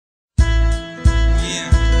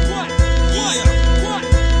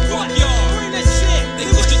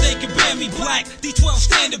black, D-12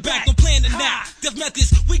 standing back, don't plan to nap. Death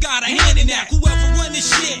methods, we got a hand in that. Whoever run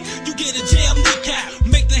this shit, you get a jam kneecap.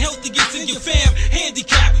 Make the healthiest in your fam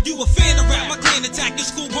handicap. You a fan of rap, my clan attack your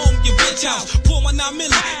school home, your bitch house. Pull my 9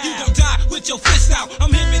 milli, you gon' die with your fist out.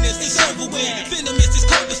 I'm hemming this, it's over with. Venomous is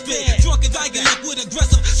cold to spit. Drunk and dialect with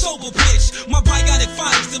aggressive, sober bitch. My biotic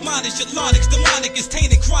phonics, demonic, shalonics, demonic is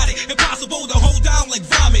tainted, chronic. Impossible to hold down like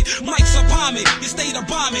vomit. Mics are bombing, your state are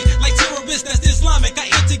bombing. Like terrorists that's Islamic. I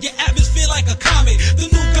enter your atmosphere like a comet. The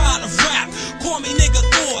new god of rap. Call me nigga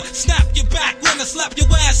Thor. Snap your back when I slap your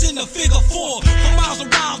ass in the figure 4. For miles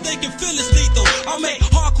around, they can feel it's lethal. I make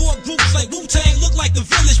hardcore groups like Wu-Tang look like the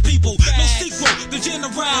village people. No sequel, the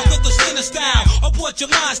general with the center style. Abort your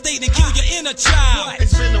mind state and kill your inner child.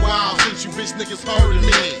 It's been a while since you bitch niggas heard of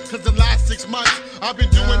me. Cause the last 6 months I've been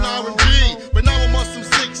doing R&B. But now I'm on some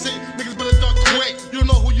sick shit. Niggas better start quick. You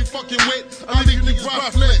know who you fucking with. I leave you niggas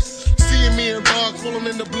breathless. Seeing me and bugs rolling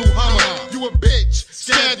in the blue Hummer. You a bitch,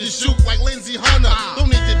 scared to shoot like Lindsay Hunter. Don't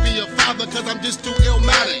need to be a father cause I'm just too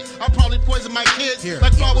illmatic. I probably poison my kids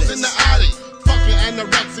like flowers in the attic. Fucking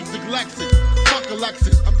anorexic, dyslexic. Fuck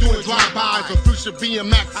Alexis, I'm doing drive-bys for future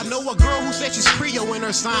BMX. I know a girl who said she's Creole and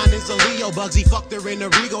her sign is a Leo. Bugsy fucked her in the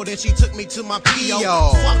Rego, then she took me to my P.O.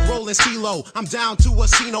 Fuck rolling CeeLo, I'm down to a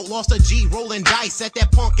C-note. Lost a G rolling dice at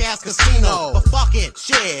that punk-ass casino. But fuck it,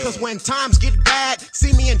 shit. Cause when times get bad,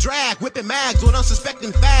 see me in drag, whipping mags with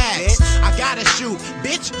unsuspecting fags. I gotta shoot,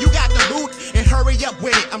 bitch, you got the loot, and hurry up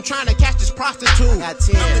with it. I'm trying to catch this prostitute. I'm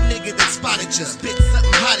the nigga that spotted ya, spit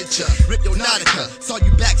something hot at ya, rip your Nautica, saw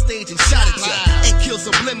you backstage and shot at ya, and kill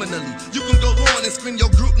subliminally. You can go on and scream your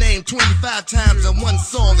group name 25 times in one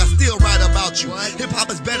song, I still write about you. Hip-hop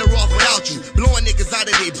is better off without you, blowing niggas out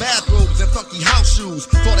of their bathrobes and funky house shoes,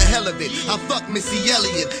 for the hell of it. I fuck Missy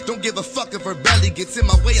Elliott, don't give a fuck if her belly gets in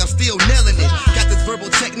my way, I'm still nailing it. Got this verbal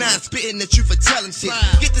Tech 9 spitting at you for telling shit.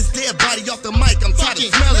 Get this dead body off the mic, I'm tired of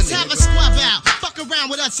smelling it. Let's have a squab out, fuck around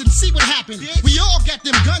with us and see what happens. We all got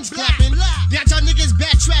them guns clapping, got y'all niggas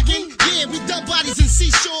backtracking. Yeah, we dump bodies in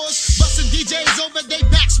seashores, busting DJs over they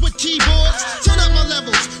backs with keyboards. Turn up my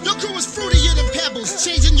levels, your crew is fruitier than pebbles,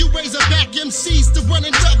 changing you razorback MCs to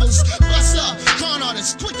running doubles. Bust up, con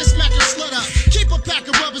artists, quick to smack your slut up. Keep a pack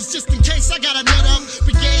of rubbers just in case I got a nut up.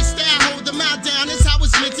 Brigade style, hold the mouth down, it's how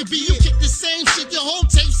it's meant to be. You kick the same shit, your whole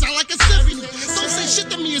tape sound like a symphony. Don't say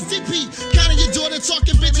shit to me, it's DP. Counting your daughter,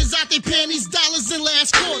 talking bitches out their panties, dollars and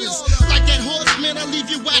last quarters. Like that horseman, I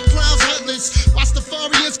leave you whack clowns headless. Watch the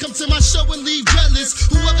Farians come to my show and leave dreadless.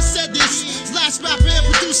 Whoever said this, last rapper and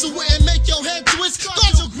producer wouldn't make your head twist.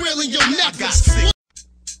 Guard your grill and your necklace.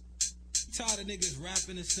 Tired of niggas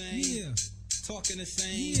rapping the same, talking the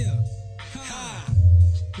same, ha,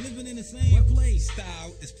 living in the same place.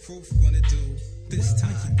 Style is proof gonna do this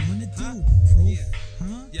time. Gonna do proof?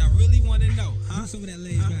 Y'all really wanna know, huh? Do some of that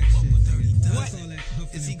laid back shit.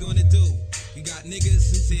 What is he gonna do? You got niggas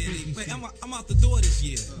saying, wait, I'm out the door this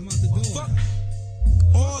year. I'm out the door. Fuck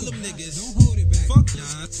all them niggas. Don't hold it back. Fuck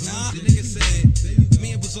y'all. Nah, the nigga said,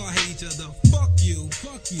 me and Bazaar hate each other. Fuck you.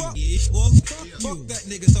 Fuck you. Fuck you. Well, fuck that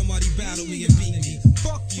nigga, somebody battle me and beat me.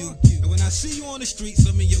 Fuck you. And when I see you on the streets,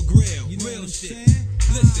 I'm in your grill. You know Real what I'm shit. saying?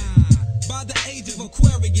 Listen. By the age of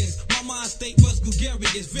Aquarius, my mind state was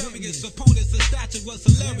gregarious. Various opponents, the stature was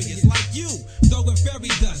hilarious. Like you, throwing fairy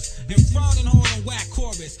dust and frowning hard on whack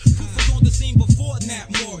chorus. Proof was on the scene before Nat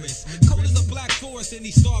Morris. Cold as a black forest in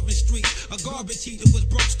these starving streets. A garbage heap that was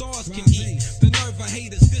broke stars can eat. The nerve of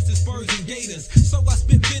haters, this is furs and gators. So I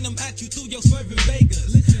spit venom at you through your serving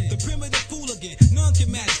bakers. The primitive fooligan, none can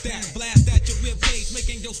match that. Blast at your rib cage,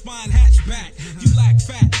 making your spine hatch back. You lack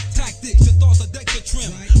fat tactics, your thoughts are Dexa trim.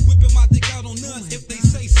 Whipping my dick out on none if they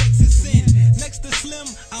say sex is sin. Next to Slim,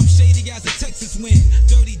 I'm shady as a Texas wind.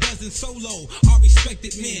 Dirty dozen solo, are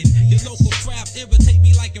respected men. Your local crap irritate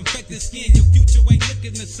me like infected skin. Your future ain't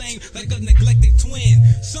looking the same like a neglected twin.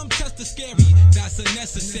 Some tests are scary, that's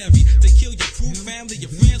unnecessary. To kill your crew, family,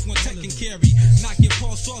 your friends want tech and carry. Knock your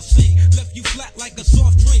pulse off sync, left you flat like a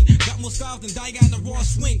soft drink. Got more styles than Diana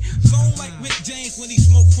Ross swing. Zone like Rick James when he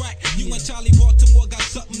smoke crack. You and Charlie Baltimore got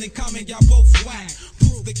something in common, y'all both whack.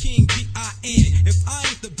 Proof the king, B-I-N. If I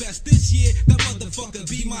ain't the best this year, that motherfucker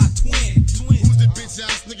be my twin. Who's the bitch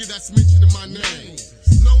ass nigga that's mentioning my name?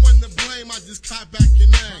 No one to blame, I just caught back your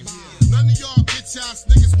name. None of y'all bitch ass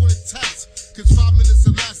niggas wanna text, cause 5 minutes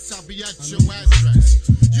or less I'll be at your address.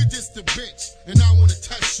 You just a bitch, and I wanna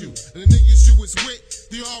touch you. And the niggas you was with,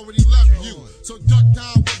 they already left you. So duck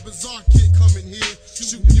down with Bazaar Kid coming here,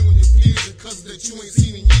 shooting you and your peers and cousins that you ain't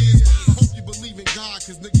seen in years. I hope you believe in God,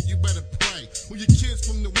 cause nigga you better pray. When your kids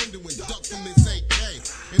from the window and duck from this AK.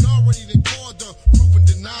 And already they called the proof and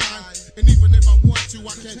denied. And even if I want to,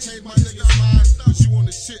 I can't change my nigga's mind, cause you on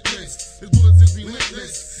the shit list. It's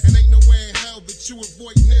regardless. And ain't nowhere in hell that you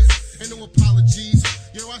avoiding this. Ain't no apologies.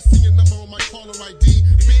 Yo, I seen your number on my caller ID.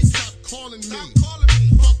 Bitch, stop calling me.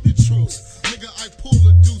 Fuck the truth. Nigga, I pull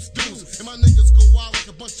a deuce. And my niggas go wild like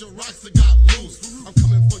a bunch of rocks that got loose. I'm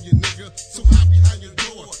coming for you, nigga. So hide behind your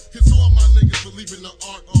door. Cause all my niggas believe in the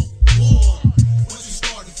art of war. What you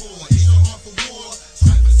starting for? Is your heart for war?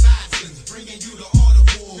 Strife assassins, bringing you the art of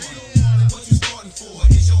war. What you starting for?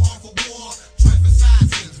 Is your heart for war? Strife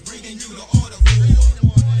assassins, bringing you the art of war.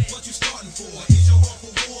 What you starting for? Is your heart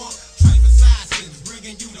for war? Strife assassins,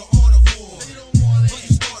 bringing you the art of war. What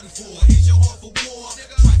you starting for? Is your heart for war?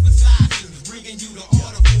 Strife assassins, bringing you the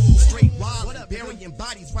art of war. Straight wild, burying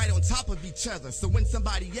bodies right on top of each other. So when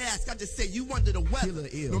somebody asks, I just say you under the weather.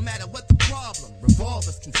 No matter what the problem,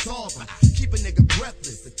 revolvers can solve them. Keep a nigga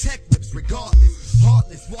breathless, the tech whips regardless.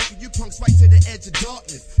 Heartless, walking you punks right to the edge of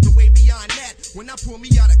darkness. The way beyond that, when I pull me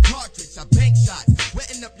out a cartridge, I bank shots,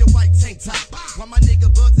 wetting up your white tank top. While my nigga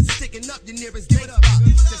buds is sticking up your nearest bank spot.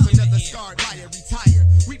 Just another scarred rider, retire.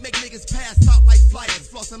 We make niggas pass out like flyers,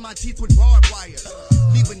 flossing my teeth with barbed wire.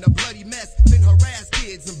 Leaving a bloody mess, then harass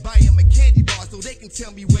kids and buy them a candy bar so they can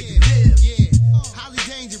tell me where you live. Highly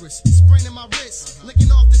dangerous, spraining my wrist,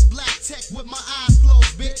 licking off this black tech with my eyes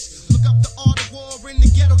closed, bitch. Look up the art of war in the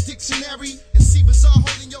ghetto dictionary and see bizarre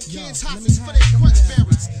holding your kids hostage for their crunch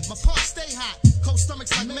berries. My pumps stay hot, cold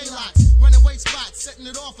stomachs like Maylocks, runaway spots, setting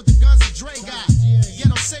it off with the guns that Dre got.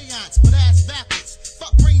 Ghetto seance, but ass backwards.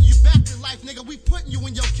 Fuck bringing you back to life, nigga. We putting you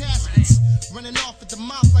in your caskets, running off at the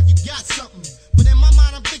mouth like you got something. But in my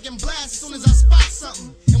mind, I'm thinking blast as soon as I spot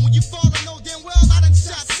something. And when you fall, I know damn well I done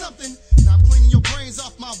shot something. Now I'm cleaning your brains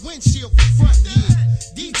off my windshield for front,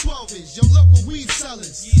 D-12 is your local weed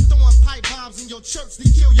sellers. Throwing pipe bombs in your church to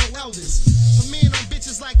kill your elders. For men on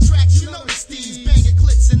bitches like tracks, you know the steez. Banging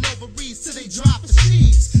clips and ovaries till they drop the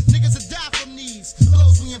sheaves. Niggas will die from these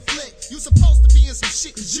blows we inflict. You supposed to be in some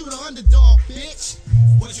shit cause you the underdog, bitch.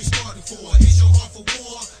 What you starting for? Is your heart for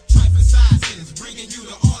war? Trife assassins, bringing you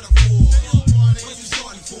the art of war. What you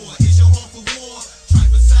starting for? Is your heart for war?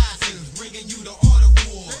 Trife assassins, bringing you the art of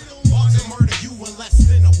war. Want to murder you in less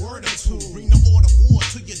than a word or two. Bring the order war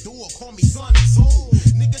to your door, call me Sun Tzu.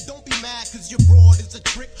 Nigga, don't be mad cause your broad is a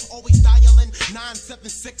trick. Always dialing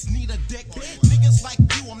 976, need a dick. Niggas like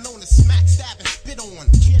you, I'm known to smack, stab, and spit on.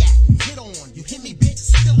 Get at, hit on. You hit me, bitch,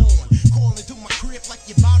 still on. Calling through my crib like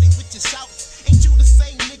your body with your shouts. Ain't you the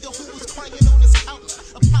same nigga who was crying on his couch?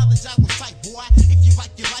 Apologize on sight, boy, if you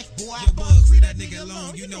like your life, boy. Your bugs, leave that nigga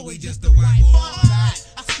alone, you know he just a white boy.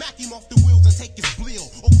 I smack him off the wheels and take his blill.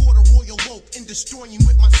 Or go to Royal Oak and destroy him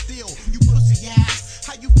with my steel. You pussy ass,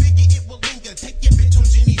 how you figure it will linger? Take your bitch on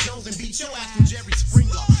Jimmy Jones and beat your ass from Jerry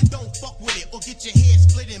Springer. Don't fuck with it or get your head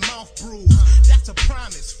split and mouth bruised. That's a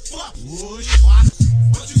promise, fuck Woosh.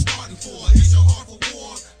 What you starting for? Is your heart for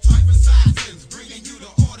war? Trife assassins, bringing you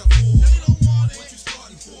the art of war. What you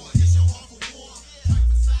starting for? Is your heart for war?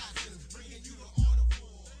 Trife assassins, bringing you the art of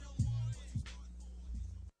war.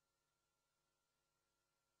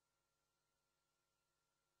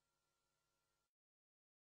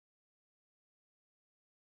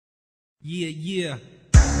 Yeah.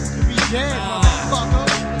 Be dead, motherfucker.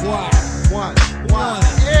 One.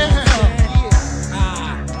 Yeah.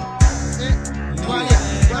 Run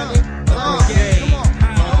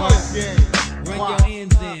Come on. your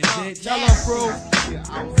ends in, bitch. Tell them, bro. Yeah,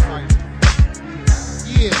 I'm fighting.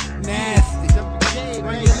 Yeah. Nasty.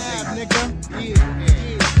 Run your nab, nigga.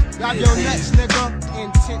 Yeah. Got your nuts, nigga.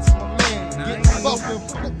 Intense, my man. Get fucking.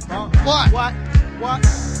 What?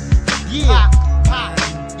 Yeah.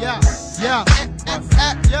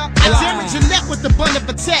 I damage your neck with the bun of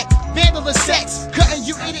attack. Vandalous sex, cutting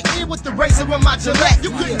you ear with the razor with my Gillette.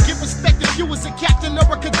 You couldn't get respect if you was a captain or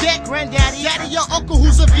a cadet. Granddaddy, daddy, your uncle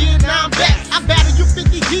who's a Vietnam vet. I battle you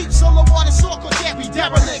 50 deep, solo water, sword, can't be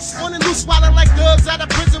derelicts. On the loose, swallowing like doves out of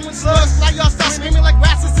prison when slugs fly. Y'all start screaming like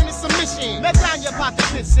rasses in a submission. Let down your pocket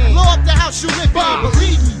piss in. Blow up the house you live in.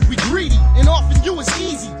 Believe me, we greedy, and often you is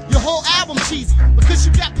easy. Your whole album cheesy, because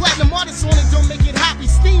you got platinum artists on it, don't make it happy.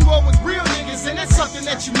 Steamroll with real niggas, and that's something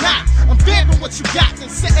that you not. I'm vamping what you got,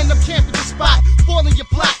 and setting up camp at your spot. Falling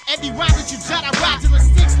your plot, every rhyme that you jot, I ride till it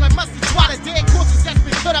stinks like musty twat. A dead corpses that's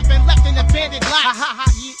been cut up and left in abandoned lot.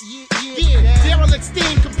 Yeah. Derelict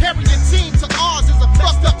steam, comparing your team to ours is a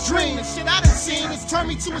fucked up dream. The shit I done seen has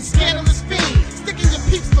turned me to a scandalous fiend. Sticking your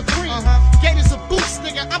peeps for cream. Gators of boots,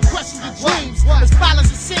 nigga, I'm crushing your dreams. As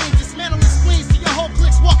violence it seems, dismantling spleens to your whole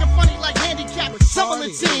cliques, walking funny like handicapped.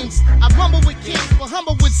 Tumbling teams, I rumble with kings, but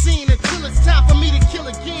humble with scene until it's time for me to kill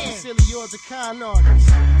again. Silly, yours a kind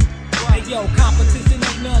artist. Hey yo, competition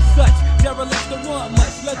ain't none such. Derelicts don't want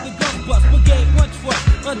much. Let the guns bust. Brigade one trust.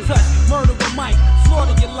 Untouched. Murder with Mike.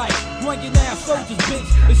 Slaughter your life. Run your now. Soldiers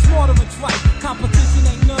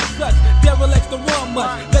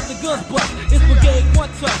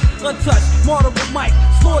untouched, moderate mic,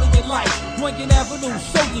 slaughter your life. Runyon Avenue,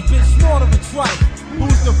 soldiers been slaughtering tripe.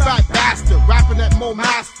 Who's the fat bastard rapping at Mo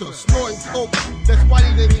Master, snorting coke that's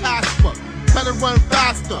whiter than Casper? Better run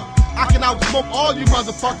faster. I can outsmoke all you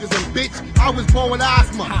motherfuckers, and bitch, I was born with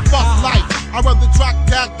asthma. Fuck life. I'd rather drop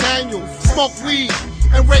Jack Daniels, smoke weed,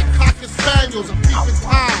 and rape cocker spaniels and keep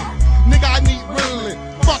time. Nigga, I need Ritalin.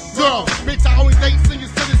 Fuck girls, bitch, I only date senior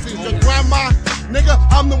citizens. Your grandma, nigga,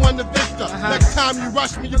 I'm the one, the victor. Next time you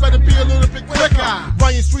rush me, you better be a little bit quicker.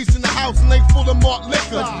 Running streets in the house and they full of malt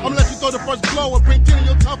liquor. I'm gonna let you throw the first blow and bring 10 of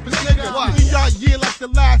your toughest niggas. We got year like the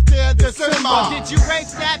last day of December. Did you rape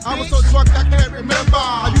that bitch? I was so drunk I can't remember.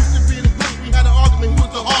 I used to be in a group, we had an argument, who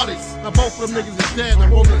was the hardest? Now both of them niggas is dead and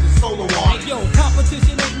I'm rolling as a solo artist. Hey yo,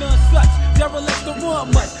 competition ain't none such. Derelict don't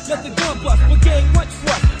run much. Let the gun bust. Brigade run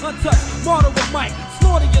trust. Untouched, moderate mic.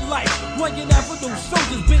 Slaughter your life. Runyon Avenue,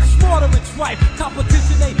 soldiers bitch slaughtering tripe.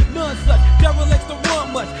 Competition ain't none such. Derelict don't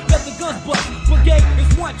run much. Let the guns bust. Brigade is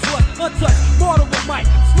one trust. Untouched, moderate mic.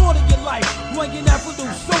 Slaughter your life. Runyon Avenue,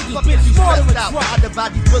 soldiers bitch slaughtering tripe. I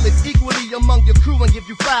divide these bullets equally among your crew and give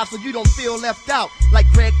you 5 so you don't feel left out. Like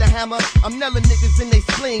Greg the Hammer, I'm nailing niggas in they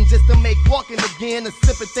sling just to make walking again a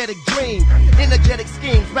sympathetic dream. Energetic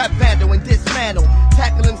schemes, rap vandal and dismantle.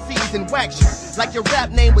 Tackle MCs and wax you like your rap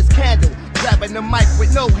name was Candle. Grabbing the mic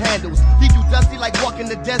with no handles. Leave you dusty like walking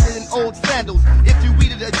the desert in old sandals. If you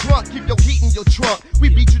weeded a drunk, keep your heat in your trunk. We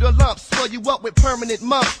beat you to lumps, swell you up with permanent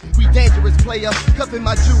mumps. We dangerous player, cuffing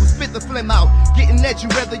my jewels, spit the phlegm out. Getting at you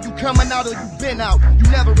whether you coming out or you been out. You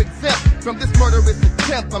never exempt from this murderous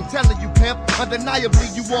attempt. I'm telling you, pimp, undeniably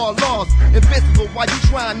you all lost. Invincible while you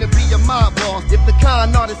trying to be a mob boss. If the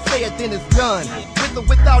con artist say it, then it's done. With or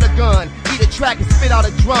without a gun, eat a track and spit out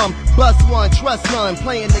a drum. Bust one, trust none,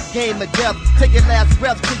 playing the game of death. Take your last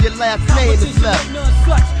breath till your last name is left. Ain't none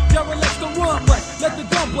such. Derelict don't run much. Let the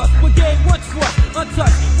gun bust. Brigade one trust.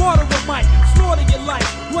 Untouched, moderate mic. Slaughter your life.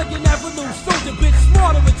 Runyon Avenue, soldier bitch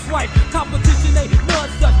slaughtering tripe. Competition ain't none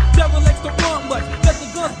such. Derelict don't run much. Let the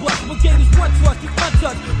guns bust. Brigade is one trust. It's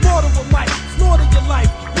untouched, moderate mic. Slaughter your life.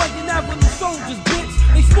 Runyon Avenue, soldiers bitch.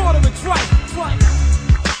 They slaughtering tripe. Tripe.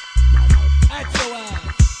 At your ass.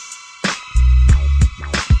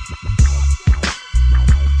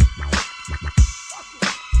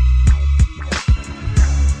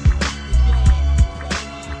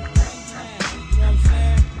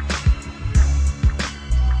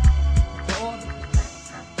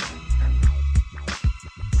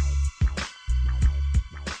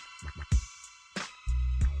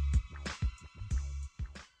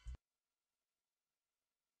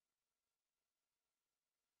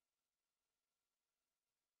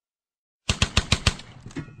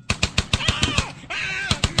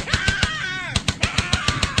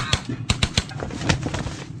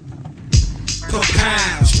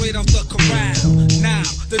 Straight off the corral. Now,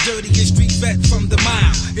 the dirtiest street vet from the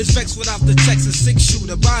mile is vexed without the Texas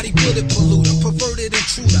 6-shooter, body bullet polluter, perverted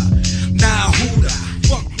intruder. Now, who the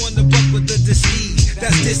fuck want to buck with the disease?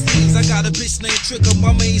 That's disease. I got a bitch named Trigger,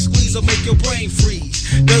 my main squeeze will make your brain freeze.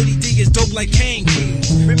 Dirty D is dope like cane keys.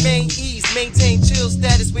 Remain ease, maintain chill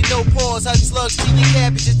status with no pause. Hug slugs to your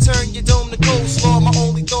cabbage and turn your dome to coleslaw. My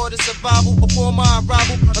only thought is survival before my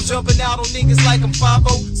arrival. I'm jumping out on niggas like I'm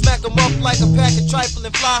 5-0. Smack them up like a pack of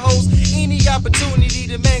trifling fly hoes. Any opportunity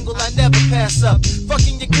to mangle, I never pass up.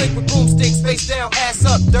 Fucking your clique with broomsticks, face down, ass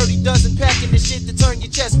up. Dirty dozen packing the shit to turn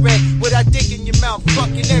your chest red. Without dick in your mouth,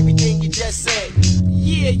 fucking everything you just said.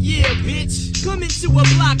 Yeah, bitch. Coming to a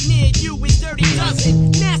block near you with 30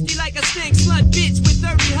 dozen. Nasty like a stank slut bitch with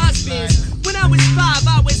 30 husbands. When I was 5,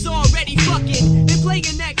 I was already fucking and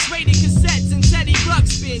playing X-rated cassettes and Teddy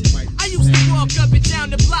Ruxpin. I used to walk up and down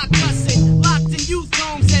the block cussing, locked in youth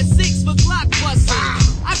homes at 6 for Glock busting.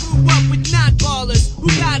 I grew up with not ballers who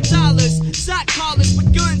got dollars, shot callers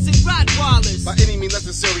with guns and Rottweilers. By any means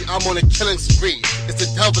necessary, I'm on a killing spree. It's the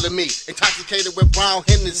devil in me, intoxicated with brown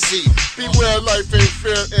Hennessy. Beware, life ain't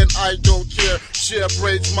fair and I don't care. She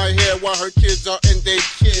braids my hair while her kids are in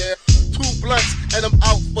daycare. 2 blunts and I'm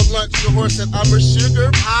out for lunch. The horse said I'm a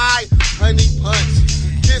sugar pie, honey punch.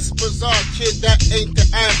 This bizarre kid, that ain't the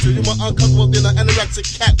answer. You more uncomfortable than an anorexic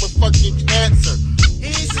cat with fucking cancer.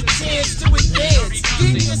 Here's a chance to advance.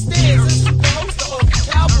 Give me a stance. I'm the host of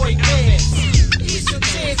Cowboy Bands. Here's your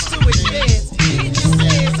chance to advance. Give me a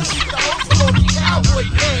stance. I'm the host of Cowboy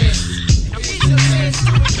Bands. Here's your chance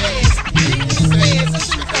to advance. Give me a stance.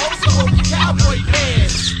 I'm the host of Cowboy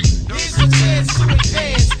Bands. Here's your chance to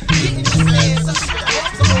advance. Give me a stance. I'm the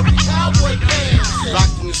host of Cowboy Bands.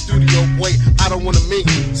 Locked in the studio, boy, I don't wanna meet.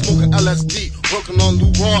 Smoking LSD, working on Lou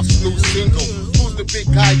Ross' new single. Who's the big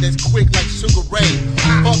guy that's quick like Sugar Ray?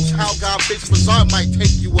 Fuck child guy, bitch, Bizarre might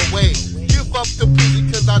take you away. Give fuck the pussy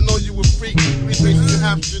cause I know you a freak. We race New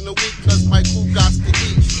Hampshire in a week cause my crew got to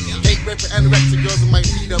eat. Hate rape for anorexic girls in my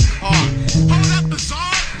beat up hard. Hold up,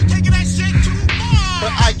 Bizarre. You're taking that shit too far.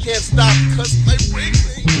 But I can't stop cause my brain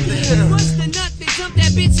ain't clear. What's the nut that jumped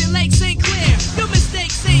that bitch in Lake St. Clair? Your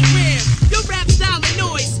mistakes ain't rare. Your rap style and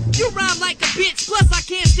noise. You rhyme like a bitch. Plus I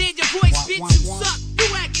can't stand your voice, bitch. You suck. You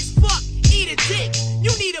act as fuck. Eat a dick.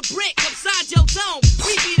 You need a brick upside your dome.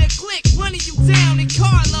 We be the click, running you down in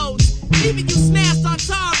carloads, leaving you smashed on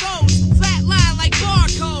tar roads, flat line like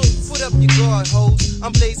barcodes. Put up your guard, hoes.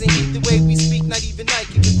 I'm blazing heat the way we speak, not even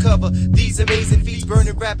Nike can cover these amazing feats,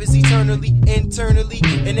 burning rappers eternally, internally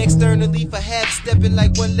and externally for half-stepping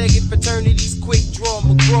like one-legged fraternities. Quick draw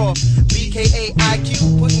McGraw, BKA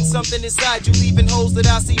IQ, putting something inside you, leaving holes that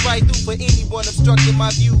I see right through. For anyone obstructing my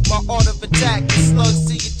view, my art of attack is slugs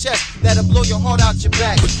to your chest that'll blow your heart out your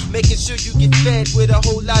back, making sure you get fed with a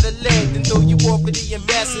whole lot of lead, then throw you off of the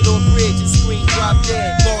ambassador bridge and screen drop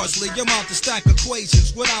dead. Largely, I'm out to stack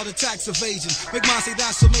equations without a tax evasion. Make mine say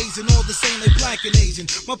that's amazing. All the same, they black and Asian.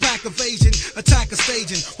 My pack evasion, attack a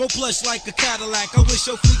staging. Won't plush like a Cadillac. I wish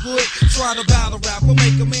your fleet would try to battle rap. Will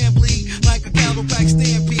make a man bleed like a cattle pack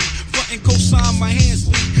stampede. Front and cosign, my hands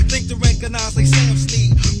lead. Think to recognize like Sam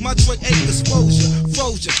Snead. My Troy Egg exposure,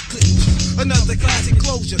 Frozier, click. Another classic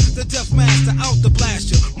closure. The Death Master out the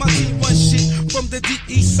blaster. My team run shit from the deep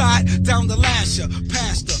east side down the Lasher.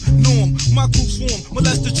 Pastor, Norm, my crew swarm.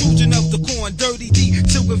 Molest the children of the corn. Dirty D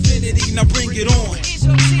to infinity. Now bring it on. It's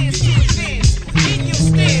your chance to advance. In your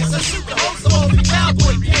stance, I shoot the host of all the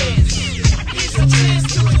cowboy pants. It's your chance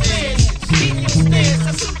to advance. In your stance,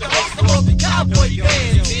 I shoot the host of all the cowboy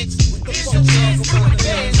pants. It's your chance to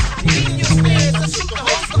advance. In your stance, I shoot the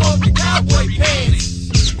host of all the cowboy pants.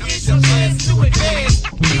 It's your chance to advance.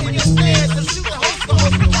 In your stance, I shoot the host of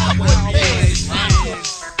all the cowboy pants.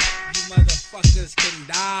 You motherfuckers can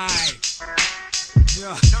die.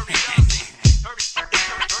 Yeah.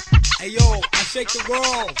 Hey yo, I shake the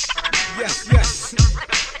world. Yes, yes.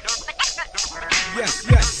 Yes,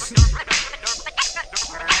 yes.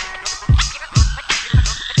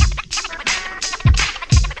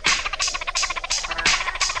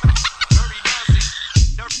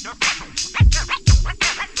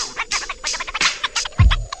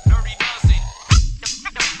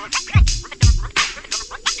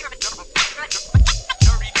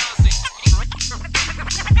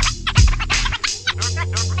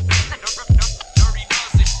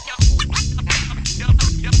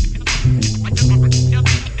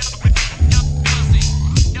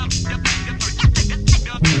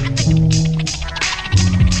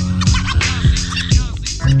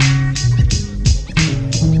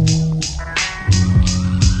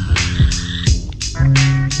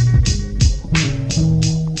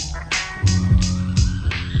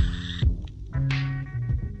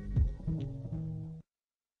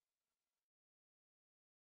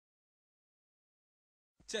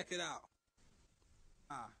 Check it out.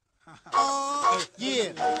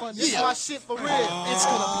 Yeah, this is my shit for real. It's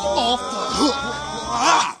gonna be off the hook.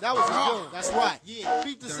 That was good. That's right. Yeah,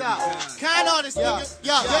 beat this out. Kind artist, nigga.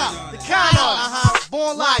 Yeah. The kind artist.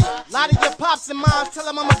 Born liar. A lot of your pops and moms tell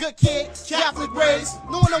them I'm a good kid. Catholic raised.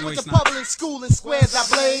 No one know what the public school and squares I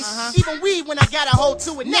blaze. Even weed when I got a hold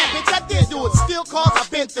to it. Nah, bitch, I did do it. Still cause I've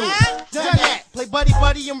been through it. Done that. Play buddy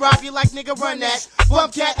buddy and rob you like nigga run that.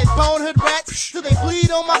 Bump cat and bonehood rats till they bleed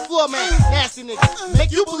on my floor, man. Nasty nigga.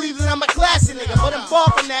 Make you believe that I'm a classy nigga, but I'm far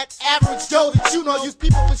from that average Joe that you know use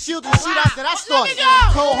people for shields and shootouts that I started.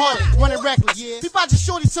 Cold-hearted, running reckless. People I just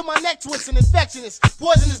shorty to my neck twist and infectionist.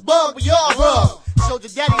 Poisonous bug, we all rub. Showed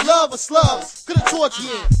your daddy love or slugs. Could've tortured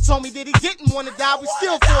him. Told me that he didn't want to die, we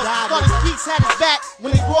still fought. Thought his peace had his back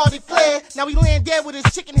when they broadly fled. Now he laying dead with his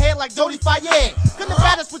chicken head like Dodie Fayette. Couldn't have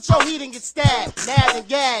had us with your heat and get stabbed. Nabbed and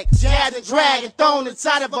gagged, jabbed and dragged and thrown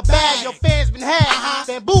inside of a bag. Your fans been had,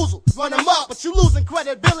 bamboozled, run them up, but you losing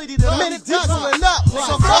credibility the minute dizzling up.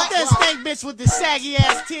 So fuck that stank bitch with the saggy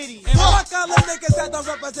ass titties. And fuck all them niggas that don't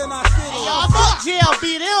represent our city. Y'all fuck JLB,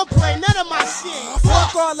 they don't play none of my shit.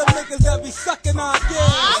 Fuck all them niggas that be sucking our dick.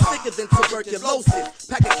 I'm sicker than tuberculosis.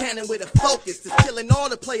 Pack a cannon with a focus. It's killing all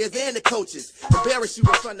the players and the coaches. Embarrass you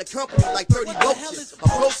in front of the company like 30 roaches.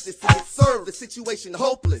 Approach this to get served, the situation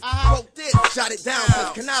hopeless. Wrote this, shot it down,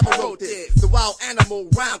 cause Canava wrote this. The wild animal,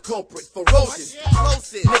 round culprit, ferocious.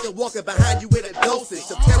 Explosive, nigga walking behind you with a dosage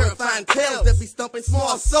of terrifying tales that be stumping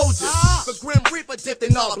small soldiers. The Grim Reaper dipped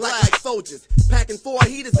in all black like soldiers. Packing 4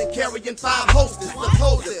 heaters and carrying 5 hosters.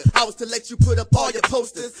 Supposed I was to let you put up all your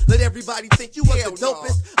posters. Let everybody think you was the no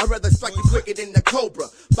dopest. I'd rather strike you quicker than the cobra.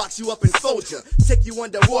 Box you up and fold ya. Take you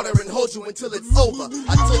underwater and hold you until it's over.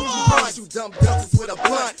 I told you once, you dumb dunces with a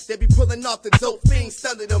blunt. They be pulling off the dope fiends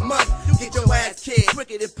under the month. You get your ass kicked,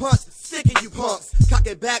 quicker than punch. Sick of you punks. Cock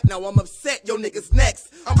it back now, I'm upset. Yo niggas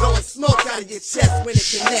next. I'm blowing smoke out of your chest when it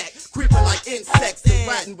connect. Creeping like insects and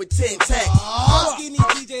riding with 10 tech. Fuck any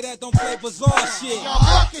DJ that don't play bizarre shit. Yo,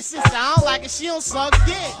 fuck your sister, I don't like it, she don't suck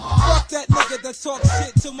dick. Fuck that nigga that talk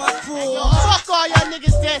shit to my crew. Yo, fuck all y'all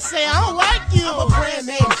niggas that say I don't like you. I'm a brand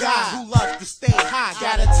name guy who loves to stay high.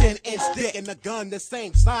 Got a 10-inch dick and a gun the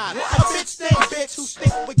same size. A bitch named bitch who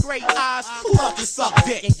stick with great eyes. Who love to suck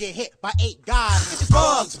dick and get hit by 8 guys. It's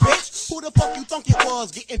bugs, bitch. Who the fuck you think it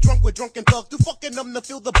was? Getting drunk with drunken thugs. Too fucking them to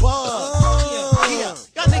feel the buzz.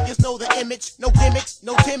 Yeah, y'all niggas know the image. No gimmicks,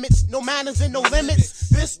 no gimmicks, no manners and no limits.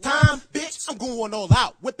 This time, bitch, I'm going all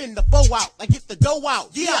out. Whipping the foe out, like get the dough out.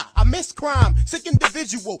 Yeah, I miss crime, sick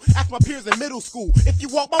individual. Ask my peers in middle school. If you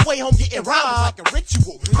walk my way home getting robbed like a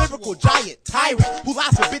ritual. Lyrical giant, tyrant, who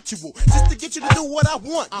lies habitual. Just to get you to do what I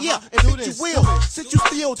want. Yeah, and think you will. Sit you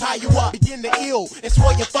still, tie you up, begin to ill. And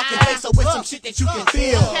swirl your fucking face up with some shit that you can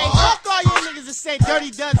feel. Okay, fuck all you niggas that say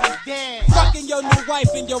Dirty Dozen is dead. Fucking your new wife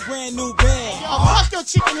in your brand new bed. Yo, fuck your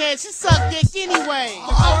chicken head, she suck dick anyway.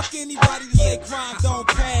 Fuck anybody that say crime don't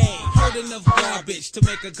pay. Heard enough garbage to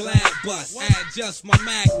make a glad bust. Add just my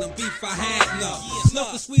magnum, beef I had none.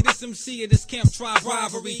 Snuff the sweetest MC of this camp tribe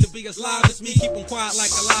rivalry. To be as live as me, keep them quiet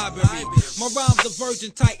like a library. My rhymes are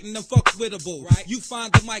virgin, titan, and fuckwittable. You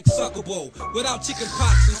find the mic suckable, without chicken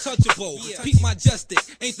pox untouchable. Peak majestic,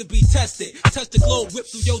 ain't to be tested. Touch the globe, whip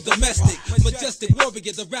through your domestic. Majestic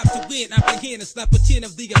warrior, the rap to win. Apprehend and slap a chin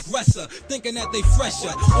of the aggressor. Thinking that they fresher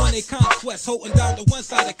on their conquest, holding down the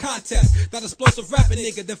one-sided contest. That explosive rapping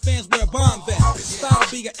nigga, the fans wear bomb vests. Style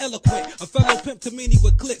being eloquent, a fellow pimp to many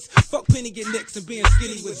with clicks. Fuck penny get nicks and being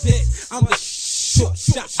skinny with zits. I'm the short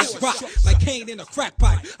shot that rock like Kane in a crack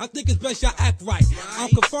pipe. I think it's best y'all act right. I'll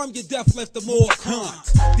confirm your death left the more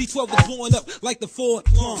cons. D-12 is blowing up like the Ford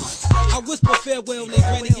Lawns. I whisper farewell, they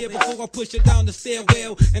granny here before I push it down the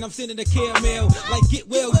stairwell. And I'm sending a caramel like get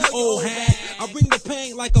well, you old hag. I bring the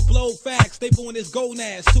pain like a blow fax. Stapling his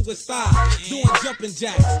gonads to his thigh, doing jumping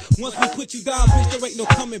jacks. Once we put you down, bitch, there ain't no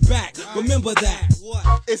coming back. Remember that.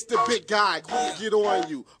 It's the big guy gonna get on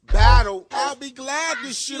you. Battle, I'll be glad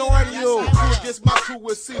this shit on you. Against my crew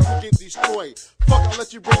with C who get destroyed. Fuck, I'll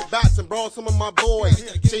let you bring bats and borrow some of my boys.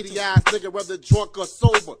 Shady ass nigga, whether drunk or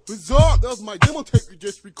sober. Bizarre, that was my demo tape you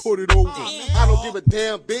just recorded over. I don't give a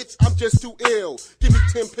damn, bitch, I'm just too ill. Give me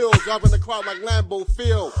 10 pills, driving the crowd like Lambo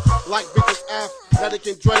Phil. Like bitches athletic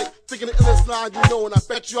and dreaded. Thinking the illest line you know, and I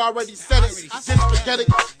bet you already said it. Get pathetic,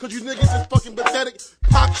 cause you niggas is fucking pathetic.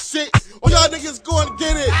 Pop shit, or y'all niggas go and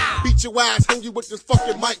get it. Beat your ass, hang you with this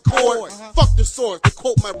fucking mic cord. Fuck the source, to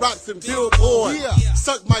quote my raps and billboard.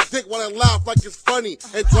 Suck my dick while I laugh like it's funny.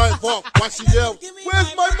 And drive off while she yell,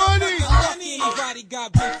 where's my money? Anybody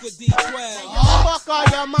got beef with D-12? Fuck all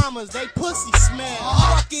your mamas, they pussy smell.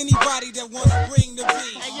 Fuck anybody that wanna bring the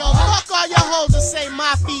beat. Hey yo, fuck all your hoes that say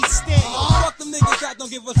my feet stink. Fuck them niggas that don't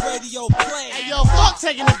give us radio play. Hey yo, fuck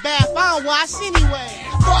taking a bath, I don't wash anyway.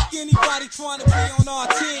 Fuck anybody trying to be on our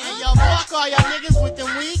team. Hey yo, fuck all y'all niggas with them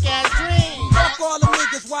weak ass dreams. Fuck all the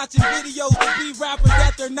niggas watching videos to be rappers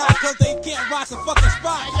that they're not cause they can't rock a fucking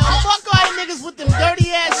spot. Hey yo, fuck all you niggas with them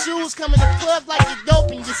dirty ass shoes coming to clubs like you're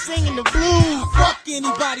dope and you're singing the blues. Fuck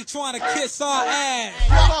anybody trying to kiss our ass.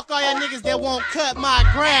 Hey, fuck all y'all niggas that won't cut my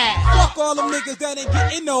grass. Fuck all them niggas that ain't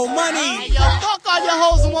getting no money. Hey yo, fuck all your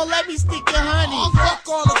hoes that won't let me stick your honey. Fuck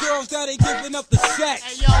all the girls that ain't giving up the sex.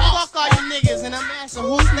 Hey yo, fuck all you niggas and I'm asking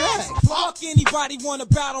who's next. Fuck anybody wanna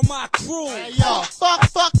battle my crew. Hey yo, fuck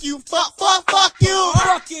you, fuck you.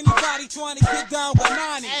 Fuck anybody trying to get down with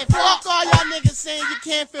 90. Hey, fuck all y'all niggas saying you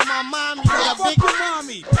can't fit my mommy. Fuck your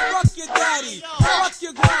mommy, fuck your daddy, fuck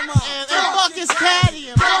your grandma, and fuck his caddy,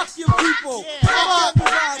 and fuck your people, fuck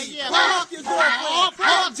everybody, fuck your girlfriend,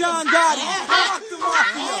 fuck John Gotti, fuck the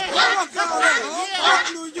mafia, fuck LA,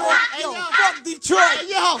 fuck New York, yo, fuck Detroit,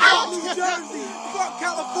 fuck New Jersey, fuck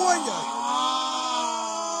California.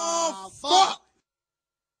 Fuck.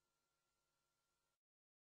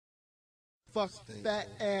 Fuck fat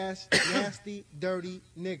ass, nasty, dirty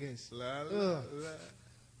niggas.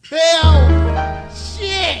 Phil!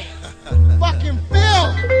 Shit! Fucking Phil!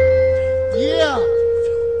 Yeah!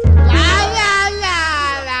 La la la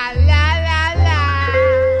la la la la la.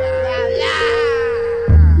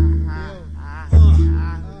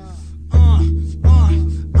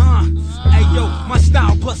 Hey yo, my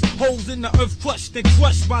style bust holes in the earth crushed and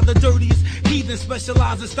crushed by the dirtiest heathen,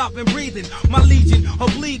 specialize in stopping breathing. My legion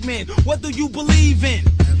of bleed men, what do you believe in?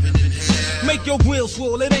 Make your grill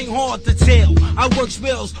swirl, it ain't hard to tell. I work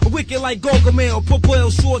spells, wicked like Gargamel. Propel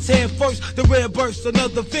shorts head first, the red burst,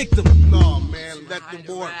 another victim. No, man, let the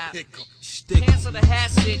boy pick up. Cancel the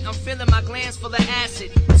acid, I'm filling my glands full of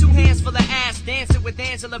acid. 2 hands full of ass, dancing with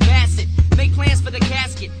Angela Bassett. Make plans for the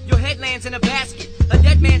casket, your head lands in a basket. A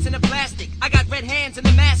dead man's in a plastic, I got red hands and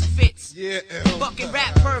the mask fits. Yeah, fucking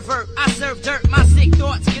rap pervert, I serve dirt. My sick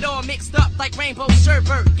thoughts get all mixed up like rainbow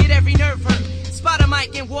sherbet. Get every nerve hurt, spot a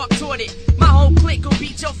mic and walk toward it. My whole clique will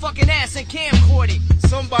beat your fucking ass and camcord it.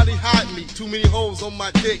 Somebody hide me, too many holes on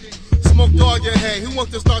my dick. Smoke dog your head, who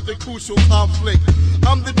wants to start the crucial conflict?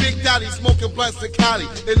 I'm the big daddy, smoking blunts and Cali.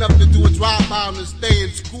 Enough to do a drive-by and stay in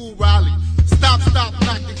school rally. Stop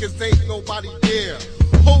knocking, cause ain't nobody there.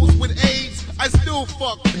 Hoes with AIDS, I still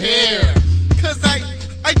fuck hair. Cause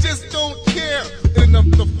I just don't care.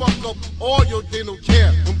 Enough to fuck up all your dental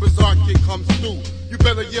care. When Bizarre Kid comes through, you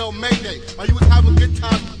better yell Mayday. While you was having a good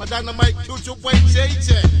time, my dynamite killed your boy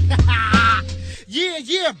JJ.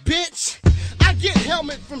 Yeah, bitch. I get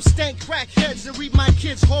helmet from stank crackheads and read my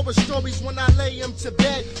kids' horror stories when I lay them to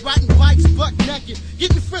bed. Riding bikes butt naked,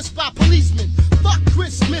 getting frisked by policemen. Fuck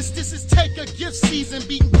Christmas, this is take a gift season.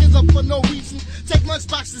 Beating kids up for no reason. Take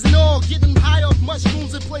lunchboxes and all, getting high off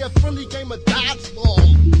mushrooms and play a friendly game of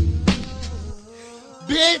dodgeball.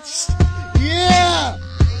 Bitch, yeah.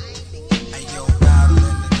 Hey yo, battle in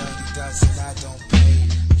the dirty dozen, I don't pay.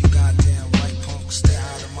 You goddamn white punk, stay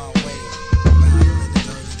out of my way. Battle in the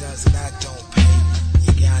dirty dozen, I don't pay.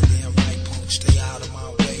 You goddamn white punk, stay out of my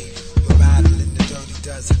way. You battle in the dirty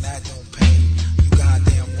dozen, I don't pay. You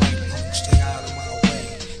goddamn white punk, stay out of my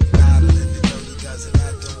way. You battle in the dirty dozen,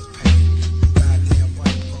 I don't pay. You goddamn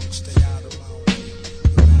white punk, stay out of my way.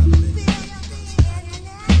 You battle in the dirty dozen, I don't pay.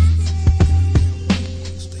 Stay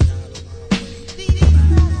out of my way.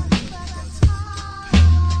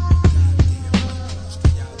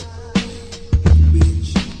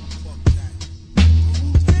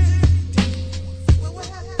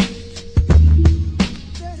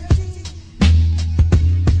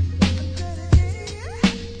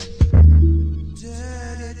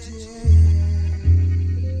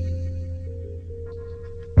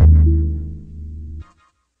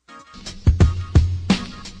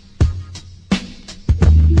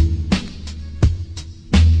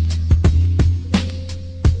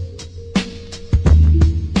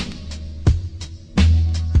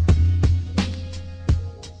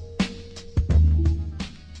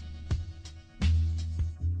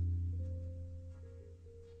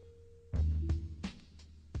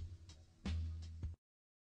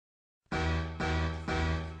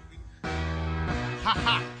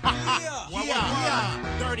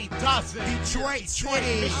 Dirty dozen. Detroit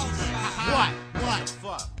City. What?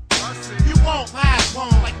 You won't last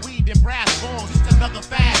long like weed and brass bones. Just another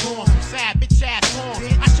fad on some sad bitch ass songs.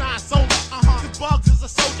 I shine solar. The Bugs is a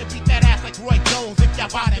soldier. Beat that ass like Roy Jones. If y'all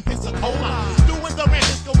buy them Pensacola. Doing the red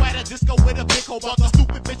disco at a disco with a big old brother.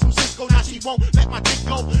 Stupid bitch from Cisco. Now she won't let my dick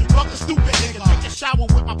go. Brother stupid nigga. Take a shower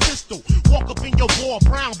with my pistol. Walk up in your wall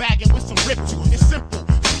brown bagging with some rip to. It's simple.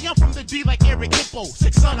 I'm from the D like Eric Hippo,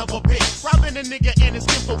 sick son of a bitch. Robbing a nigga in his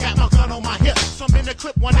info, got my gun on my hip. Some in the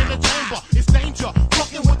clip, one in the chamber. It's danger,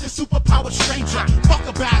 fucking with the superpowered stranger. Fuck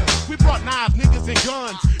a battle, we brought knives, niggas and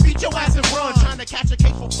guns. Beat your ass and run, trying to catch a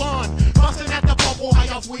case for fun. Busting at the bubble, high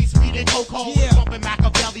off weed, speed and cocoa. Bumping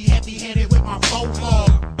Machiavelli, heavy-handed with my vocal.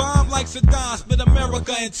 Bomb like Saddam, spit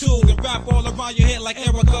America in two. And rap all around your head like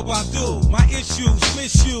Erykah Badu. My issues,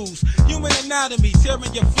 misuse, human anatomy,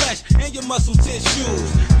 tearing your flesh and your muscle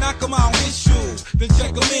tissues. Knock them out with shoes, then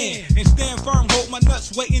check them in. And stand firm, hold my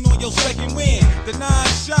nuts, waiting on your second win. The 9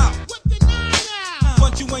 shot. Whip the 9 out.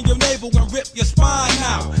 Punch you in your navel and rip your spine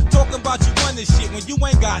out. Talking about you running shit when you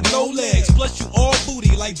ain't got no legs. Plus you all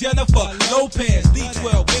booty like Jennifer Lopez.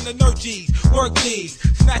 D-12 in the nurgies, work these.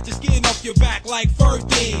 Snatch your skin off your back like fur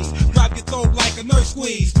thieves. Grab your throat like a nurse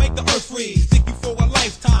squeeze. Make the earth freeze. Stick you for a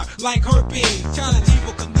lifetime like herpes. Challenge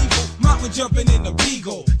evil Knievel, mountain jumping in the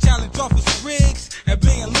Beagle. Challenge Officer Riggs and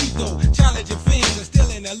being lethal. Challenging fiends and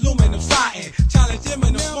stealing aluminum siding. Challenge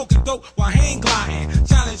Eminem smoking dope while hang gliding.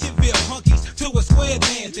 Challenge Hitville monkeys to a square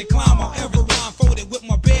dance. They climb on every blindfolded with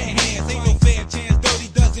my bare hands. Ain't no fair chance, Dirty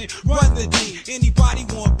doesn't run the D. Anybody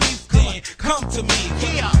want beef, then come to me.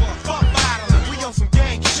 Yeah, fuck battling, we on some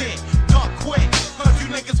gang shit. Duck quick, cause you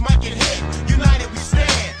niggas might get hit. United we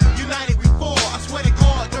stand, united we fall. I swear to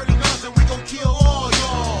God, Dirty guns and we gon' kill all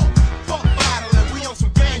y'all. Fuck battling, we on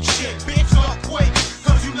some gang shit. Bitch, duck quick,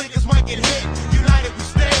 cause you niggas might get hit. United we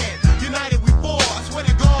stand, united we fall. I swear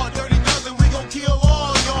to God, Dirty guns and we gon' kill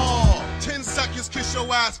all y'all.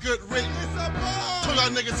 y'all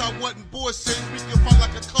niggas I wasn't bullshit, we can fight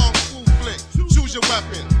like a kung fu flick. Choose your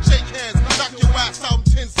weapon, shake hands, knock your ass out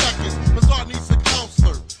in 10 seconds. Bizarre needs a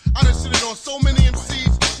counselor. I done shitted on so many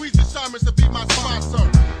MCs, squeeze the shamans to be my sponsor.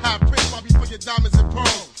 Have Prince while we put your diamonds in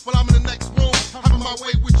pearls. But I'm in the next room, having my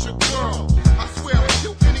way with your girl. I swear I'll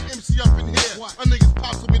kill any MC up in here. A niggas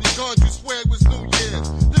pop so many guns, you swear it was New Year's.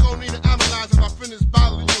 They gon' need an ambulance if I finish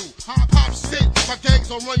battling you. Pop shit, my gang's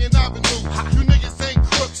on Runyon Avenue. You niggas ain't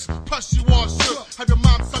crooks, plus you all shook. Have your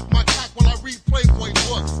mom suck my cock while I read Playboy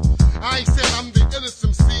books. I ain't saying I'm the illest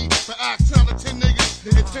MC, but ask 10 out of 10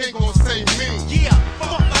 niggas, and 10 gon' say me. Yeah,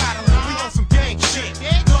 fuck battling, we on some gang shit.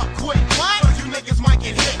 Duck quick, cause you niggas might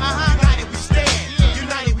get hit. United we stand,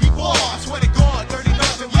 united we fall. I swear to God, 30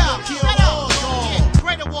 dozen, we gon' kill all y'all.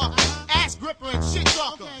 Greater Walker, ass gripper and shit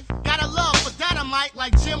talker. Got a love for dynamite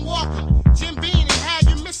like Jim Walker. Jim Bean and had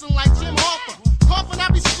you missing like Jim Hoffa. Coughing, I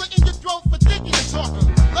be splitting your throat for thinking and talking.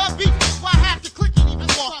 Love beef, that's why half the clicking even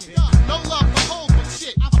walking. No love for hoes, but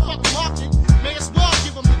shit, I fucking walking. May as well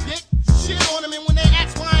give them the dick. Shit on them, and when they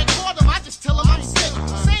ask why I ain't called them, I just tell them I'm sick.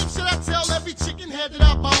 Same shit I tell every chicken head that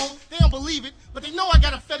I bone. They don't believe it, but they know I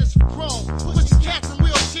got a fetish for chrome. Pushing cats in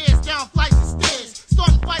wheelchairs down flights of stairs.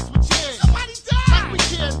 Starting fights with chairs. Somebody died! Like we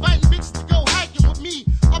care, inviting bitches to go hiking with me.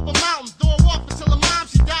 Up a mountain, door off until her mom,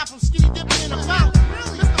 she died from skinny dipping in a fountain.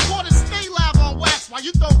 Mr. Porter, stay live on wax while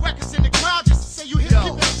you throw records in the crowd just to say you hit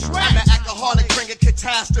people in the track. I'm an alcoholic, bring a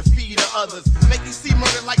catastrophe to others. Make you see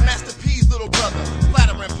murder like Master P's little brother.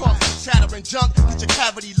 Flattering punks, chattering junk, get your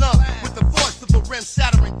cavity lump with the voice of a rim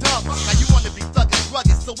shattering dump. Now you wanna be thuggin'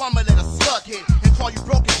 rugged, so I'ma let a slug hit and call you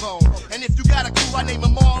broken bone. And if you got a crew, I name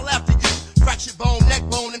them all after you. Fractured bone, neck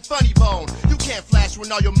bone, and funny bone. You can't flash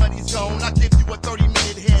when all your money's gone. I give you a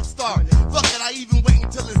 30-minute head start. Fuck it, I even wait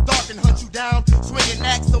until it's dark and hunt you down. Swinging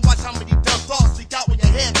axe to watch how many dumb thoughts leak out when your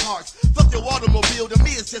head parts. Fuck your automobile, to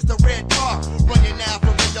me it's just a red car. Running now for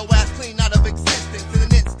your ass clean out of existence. In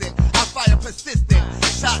an instant, I fire persistent.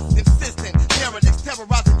 Shots insistent, derelicts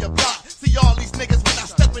terrorizing your block. See all these niggas when I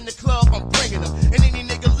step in the club, I'm bringing them. And any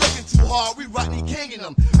nigga looking too hard, we Rodney Kinging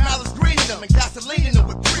them. Malice greening them and gasoline them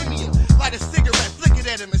with premium. Light a cigarette, flick it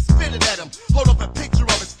at him and spit it at him. Hold up a picture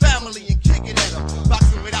of his family and kick it at him.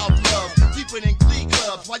 Boxing without gloves, deeper than glee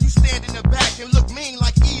clubs. While you stand in the back and look mean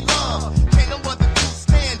like E-Love. Can't no other dude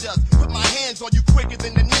stand us. Put my hands on you quicker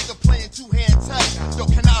than the nigga playing two-hand touch. Yo,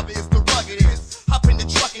 Canava is the ruggedest. Hop in the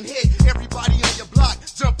truck and hit everybody on your block.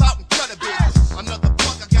 Jump out and cut a bitch. Another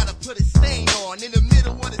punk, I gotta put a stain on. In the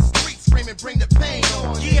middle of the street, screaming, bring the pain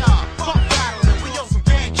on. Yeah, fuck battling, we on some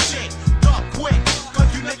gang shit. Duck quick,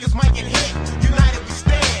 cause you niggas might get hit. United we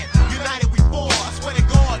stand, united we fall. I swear to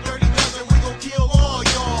God, 30 dozen, we gon' kill all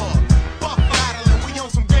y'all. Fuck battling, we on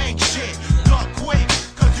some gang shit. Duck quick,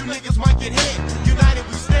 cause you niggas might get hit. United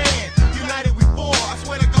we stand, united we fall. I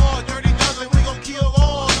swear to God, 30 dozen, we gon' kill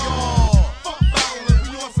all y'all. Fuck battling,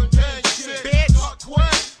 we on some gang shit. Bitch, duck quick,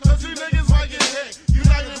 cause you niggas might get hit.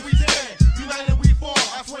 United we stand, united we fall.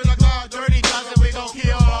 I swear to God, 30 dozen, we gon'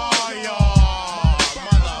 kill all y'all.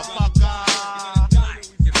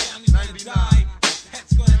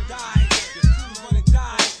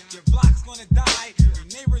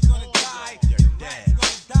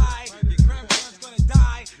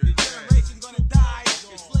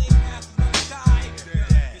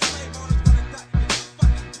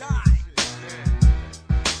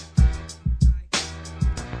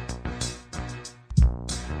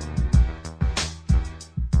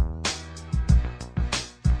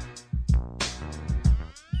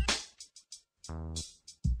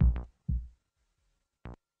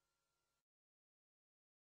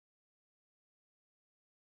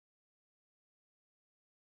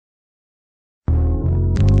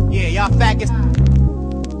 Yeah, y'all faggots.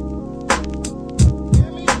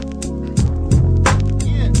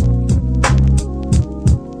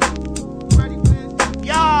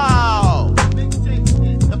 Yo!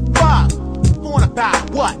 The fuck? Going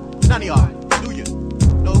about what? None of y'all. Do you?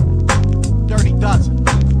 Nope. Dirty dozen.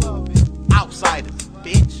 Outsiders,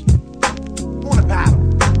 bitch. Going about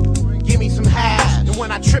 'em. Give me some hash. And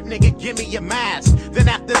when I trip, nigga, give me your mask. Then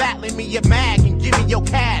after that, lend me your mag and give me your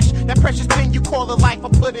cash. That precious thing you call a life, I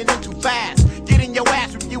put it in too fast. Get in your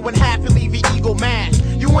ass, rip you in half and leave your ego mashed.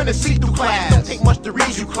 You in a see-through class, don't take much to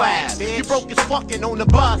read you class. You broke as fucking on the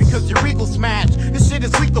bus because your ego smashed. This shit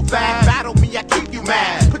is lethal fast. Battle me, I keep you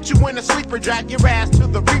mad. Put you in a sleeper, drag your ass to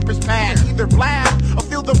the reaper's path. Either blast or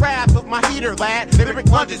feel the the wrath of my heater, lad. Lyric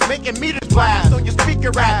lunges making meters blast on your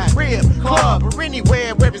speaker at crib, club, or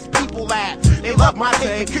anywhere where it's people at. They love my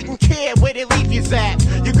tape, couldn't care where they leave you at.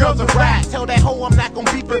 Your girl's a rat, tell that hoe I'm not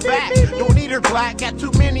gonna beep her back. Don't need her black, got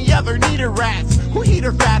too many other neater rats. Who heat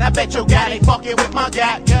her fat? I bet your guy ain't fucking with my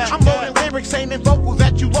gat. I'm loading lyrics, aiming vocals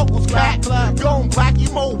at you locals crack. Going black, you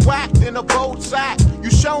more whack than a bold sack. You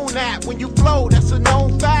shown that when you flow, that's a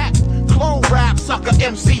known fact. Clone rap, sucker,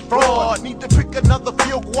 MC fraud. Need to pick another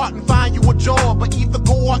field, go out and find you a job, but either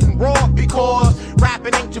go out and raw because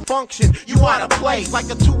rapping ain't your function. You out of place, like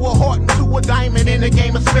a two a heart and two a diamond in a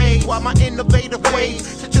game of spades. While my innovative ways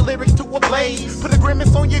set your lyrics to a blaze. Put a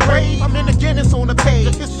grimace on your grave. I'm in a Guinness on the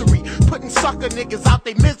page. History, putting sucker niggas out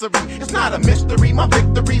they misery. It's not a mystery. My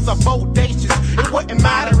victories are bodacious. It wouldn't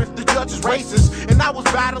matter if the judge is racist, and I was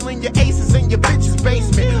battling your aces in your bitch's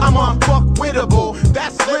basement. I'm unfuckwittable.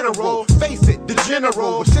 That's literal. Face it, the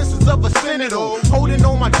general, with senses of a senator, holding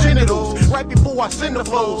on my genitals, right before I send the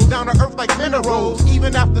flows, down to earth like minerals,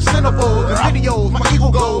 even after centerfolds and videos, my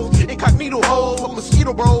ego goes, incognito holes with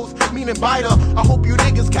mosquito bros, meaning biter. I hope you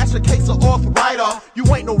niggas catch a case of arthritis. You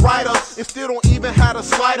ain't no writer, and still don't even have a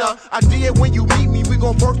slider. I did when you meet me, we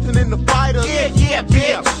gon' burstin' in the fighter. Yeah,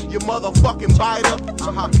 bitch, you motherfucking biter.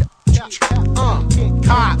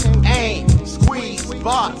 Cock, aim, squeeze,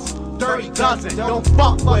 bust. Dirty dozen, don't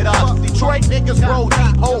fuck with us. Detroit niggas roll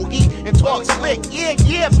deep, hold heat, and talk slick. Yeah,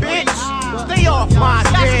 bitch, stay off my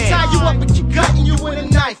dick. Tie you up with your gut and you with a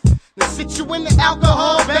knife. Then sit you in the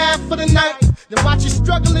alcohol bath for the night. Then watch you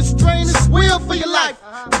struggle and strain and squeal for your life.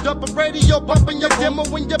 Put up a radio, bumping your demo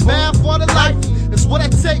when you're bad for the life. It's what I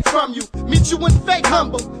take from you. Meet you in fake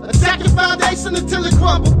humble. Attack your foundation until it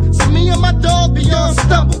crumble. See me and my dog beyond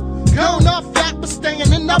stumble. Going off yak, but staying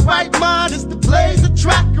in the right mind is to blaze a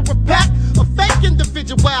track or a pack of fake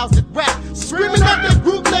individuals that rap, screaming out their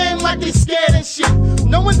group name like they scared and shit.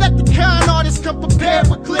 Knowing that the kind artists come prepared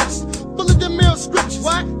with clips full of the mill scriptures.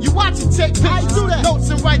 What? You watch and take pictures, do that. Notes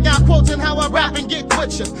and write down quotes and how I rap and get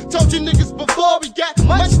butchered. Told you niggas before we got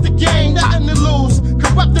much to gain, nothing to lose.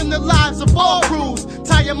 Corrupting the lives of all rules.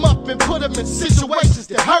 Tie them up and put them in situations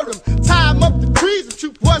that hurt them. Tie them up to trees, the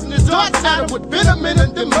truth wasn't his heart. Tied them with venom in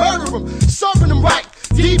and then murder them. Serving them right.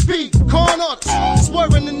 DP, corn orders,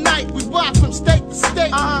 swerving the night. We rock from state to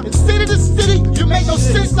state, and city to city. You make no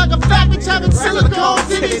sense like a package having silicone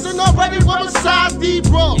titties and already rubber size D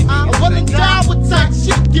bro. I'm running down with tight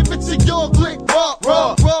shit. Give it to your click,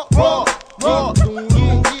 raw.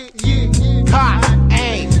 Cock,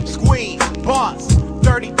 aim, squeeze, bust.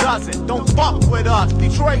 Dirty dozen, don't fuck with us.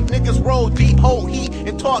 Detroit niggas roll deep, hold heat,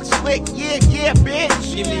 and talk slick. Yeah,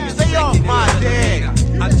 bitch. Stay off my dick.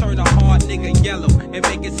 I turn a hard nigga yellow and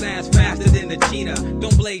make it sound faster than a cheetah.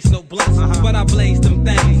 Don't blaze no blunts, but I blaze them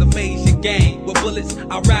things. Amaze your game. With bullets,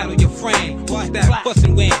 I rattle your frame. Who's that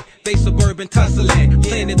fussin' when? They suburban tussling.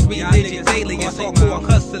 Planning 3 digits aliens, hardcore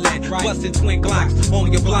hustling. Busting twin Glocks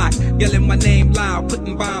on your block. Yelling my name loud,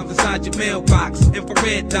 putting bombs inside your mailbox.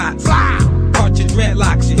 Infrared dots. Part your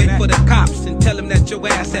dreadlocks, wait for the cops and tell them that your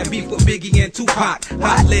ass had beef with Biggie and Tupac.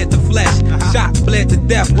 Hot lead to flesh, shot bled to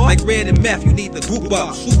death. Like red and meth, you need to group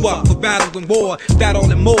up, swoop up for battle and war.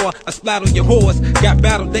 Battle and more, a splat on your horse. Got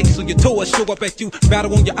battle dates on your tour, show up at you.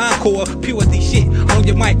 Battle on your encore, purity shit on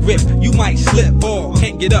your mic grip. You might slip or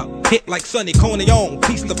can't get up. Hit like Sonny Corleone,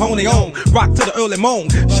 piece the pony on. Rock to the early moan,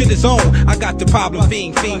 shit is on. I got the problem,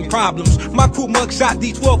 fiend problems. My crew mugshot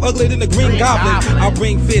D-12 uglier than the Green Goblin. I'll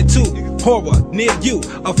bring fear too. Horror near you,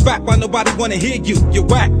 a fact why nobody wanna hear you. You're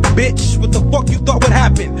whack, bitch. What the fuck you thought would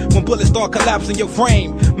happen when bullets start collapsing your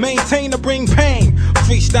frame? Maintain to bring pain.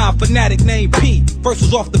 Freestyle fanatic named P. First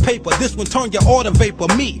was off the paper, this one turned your order vapor.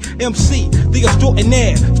 Me, MC, the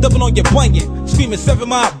extraordinaire, stepping on your bunion, screaming 7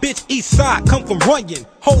 Mile, bitch. East side, come from Runyon.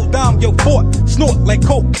 Hold down your fort, snort like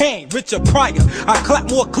cocaine. Richard Pryor, I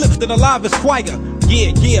clap more clips than a live Esquire.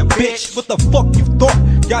 Yeah, bitch. What the fuck you thought?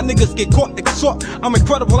 Y'all niggas get caught, exhort. I'm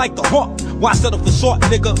incredible like the Hawk. Why settle for short,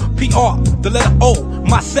 nigga? PR, the letter O.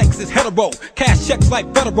 My sex is hetero. Cash checks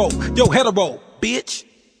like federal. Yo, hetero, bitch.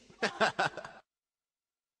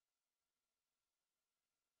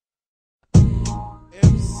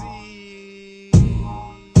 MCs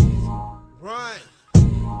run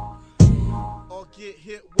or get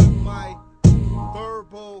hit with my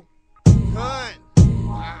verbal gun.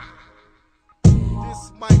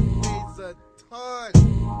 This mic weighs a ton.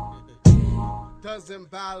 Doesn't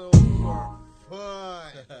battle for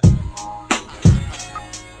fun.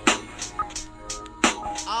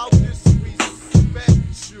 I'll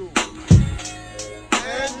disrespect you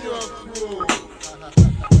and your crew.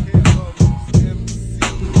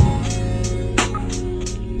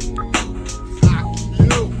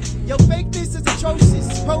 Yo, fakeness is atrocious.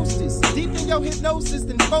 your hypnosis,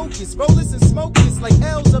 then focus. Roll this and smoke this like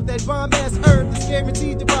L's of that bomb ass herb that's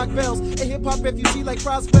guaranteed to rock bells. A hip hop refugee like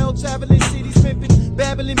Crossbell, traveling cities, pimping,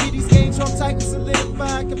 babbling middies, game drum tight and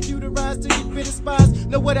solidified, computerized to get rid of spies.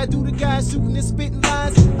 Know what I do to guys shooting and spitting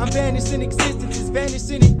lies? I'm vanished in existences,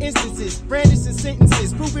 vanishing in instances, brandishing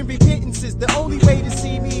sentences, proving repentances. The only way to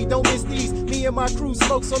see me, don't miss these. Me and my crew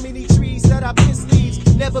smoke so many trees that I piss leaves.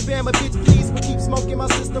 Never bear my bitch please, but keep smoking my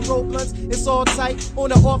system, roll blunts. It's all tight.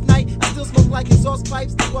 On an off night, I still smoke like exhaust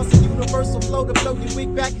pipes. That was a universal flow to blow your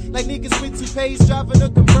wig back like niggas with toupees driving a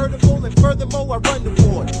convertible. And furthermore, I run the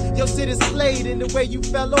board. Your shit is played in the way you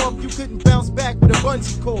fell off. You couldn't bounce back with a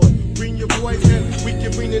bungee cord. Bring your boys in, we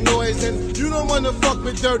can bring the noise in. You don't wanna fuck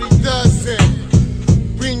with Dirty Dozen.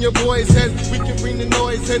 Bring your boys in, we can bring the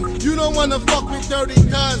noise in. You don't wanna fuck with Dirty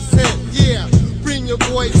Dozen. Yeah. Bring your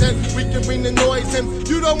boys in, we can bring the noise in.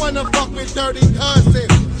 You don't wanna fuck with Dirty Dozen.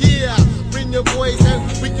 Yeah. Bring your boys in,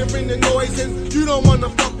 we can bring the noise in. You don't wanna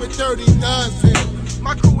fuck with Dirty Dozen.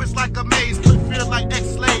 My crew is like a maze, but feel like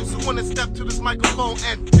ex-slaves who wanna step to this microphone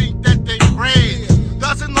and think that they brave.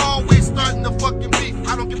 Doesn't always start in the fucking beef.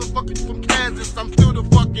 I don't give a fuck if you're from Kansas, I'm still the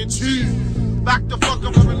fucking chief. Back the fuck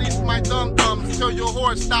up and release my dum-dums. Tell your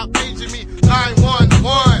whore stop paging me,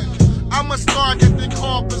 911. I'm a star that they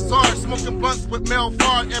call bizarre. Smoking blunts with Mel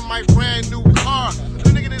Farr in my brand new car. The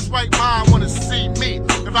nigga in his right mind wanna see me.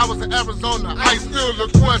 If I was in Arizona, I still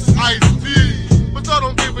request Ice-T. But I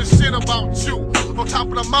don't give a shit about you. On top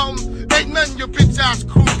of the mountain, ain't nothing your bitch ass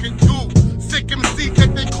crew can do. Sick MC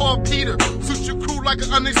that they call Peter. Suit your crew like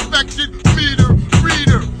an unexpected reader.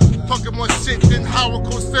 Talking more shit than Howard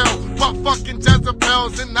Cosell. But fucking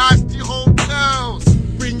Jezebels and nasty hotels.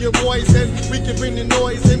 Bring your boys in, we can bring the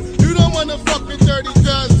noise in. You don't wanna fuck with Dirty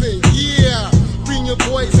Dozen. Yeah. Bring your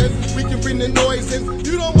boys in, we can bring the noise in.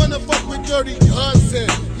 You don't wanna fuck with Dirty Dozen.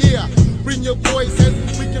 Yeah. Bring your boys in,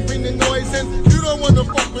 we can bring the noise in. You don't wanna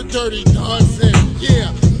fuck with Dirty Dozen.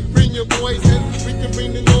 Yeah. Bring your boys in, we can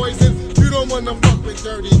bring the noise in. You don't wanna fuck with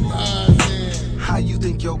Dirty Dozen. How you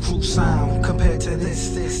think your crew sound compared to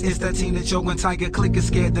this? It's that team that Joe and Tiger Click is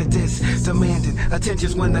scared to diss. Demanding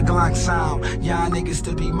attentions when the Glock sound. Y'all niggas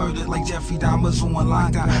to be murdered like Jeffrey Dahmer's on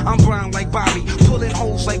lockdown. I'm brown like Bobby, pulling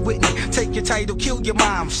holes like Whitney. Take your title, kill your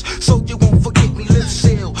moms, so you won't forget me. Live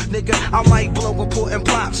still, nigga. I might blow important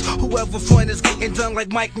plops. Whoever front is getting done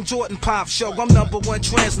like Mike and Jordan pop show. I'm #1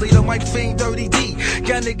 translator, Mike Fiend Dirty D.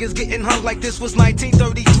 Got niggas getting hung like this was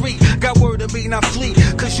 1933. Got word of me, not flee,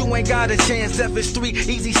 cause you ain't got a chance. F3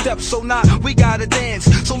 easy steps, so now we gotta dance.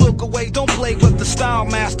 So look away, don't play with the style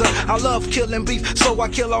master. I love killing beef, so I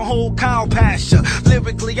kill a whole cow pasture.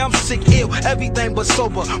 Lyrically, I'm sick, ill, everything but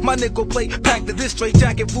sober. My nigga play pack to this straight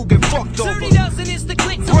jacket, fool get fucked over. 30 dozen is the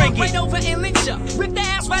click to walk right over and lynch ya. Rip the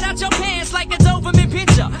ass right out your pants like a Doberman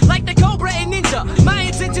pincher. Like the Cobra and Ninja, my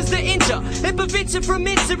intention's to injure and prevent you from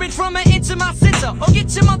entering from an inch of my center. Or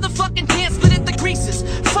get your motherfucking pants split at the creases.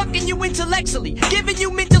 Fucking you intellectually, giving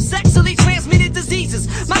you mental sexually transmitted diseases.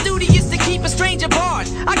 My duty is to keep a stranger barred.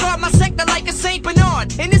 I guard my sector like a Saint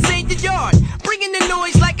Bernard, and this ain't the yard. Bringing the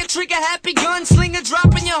noise like a trigger-happy gunslinger,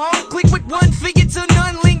 dropping your home click with one finger till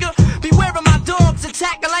none linger. Beware of my dogs,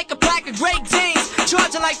 attacking like a pack of Great Danes,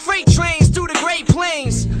 charging like freight trains through the Great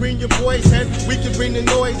Plains. Bring your boys in, we can bring the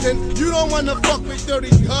noise in. You don't wanna fuck with Dirty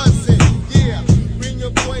Dozen. Yeah. Bring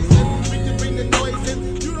your boys in, we can bring the noise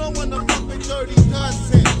in. You don't wanna fuck with Dirty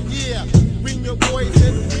Dozen. Yeah. Bring your boys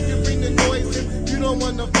in, we can bring the noise in. You don't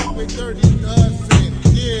wanna fuck with Dirty Dozen.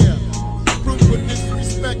 Yeah. Proof would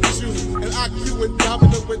disrespect you, and IQ and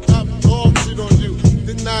dominant with top dog shit on you.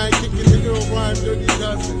 Denying kicking nigga on rhyme Dirty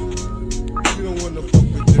Dozen. You don't wanna fuck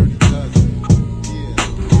with Dirty Dozen.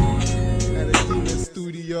 Yeah. At a demon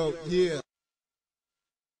studio, yeah.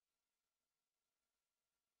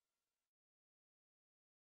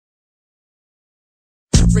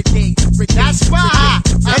 That's right.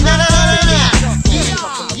 Yeah.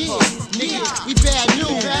 Nigga, we bad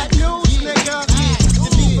news. Bad news, nigga. To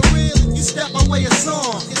be for real, you step my way a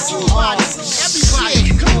song.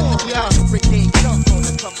 Everybody, come on.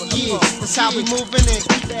 Yeah, that's how we moving it.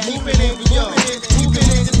 Moving it.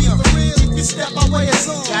 To be for real, you step my way a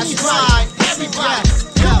song. That's right. Everybody.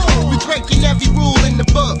 We breaking every rule in the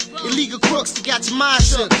book. Illegal crooks that got your mind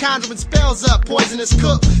shook. Conjuring spells up, poisonous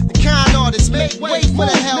cook. The kind artists make way for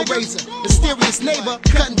the hellraiser. Mysterious neighbor,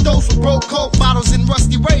 cutting throats with broke coke bottles and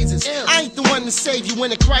rusty razors. I ain't the one to save you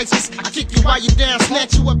in a crisis. I kick you while you're down,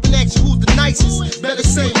 snatch you up and ask you who's the nicest. Better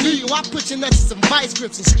save me, or I put your nuts in some vice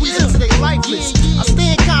grips and squeeze them to they lifeless. I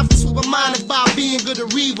stay in confidence with my mind about being good or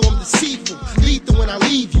evil. I'm deceitful, lethal when I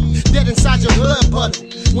leave you. Dead inside your blood puddle.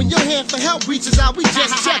 When your hand for help reaches out, we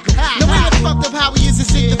just check them. No, we ain't fucked up how we is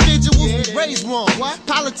as individuals, we raised wrong.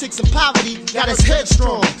 Politics and poverty got us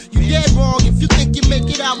headstrong. You dead wrong if you think you make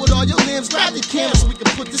it out with all your limbs. Grab your cameras, we can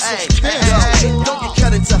put this shit together. Don't get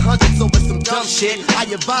cut into hundreds over some dumb shit. I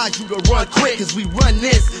advise you to run quick, cause we run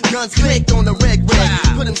this. Guns click on the red.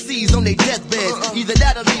 Put them C's on their deathbeds. Either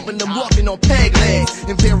that or leaving them walking on peg legs.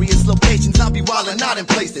 In various locations, I'll be wildin' out in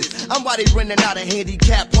places. I'm why they running out of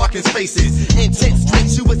handicap parking spaces. Intense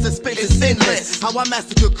drinks, you with suspense is endless. How I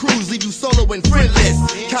massacre crews, leave you solo and friendless.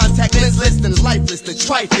 Contact lensless and lifeless, the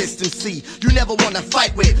trifest and see. You never wanna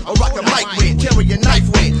fight with or rock a mic with. Carry a knife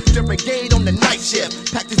with. The brigade on the night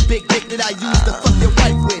shift. Pack this big dick that I use to fuck your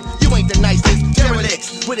wife with. You ain't the nicest,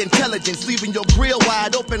 derelicts with intelligence, leaving your grill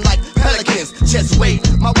wide open like pelicans. Just wait,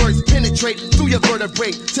 my words penetrate through your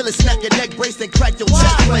vertebrae till it snap your neck brace and crack your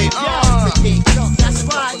chest plate. That's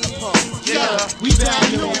right. Yeah, we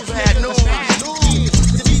bad news. Bad news.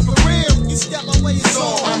 To be for real, you step away, it's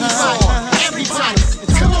on. Everybody,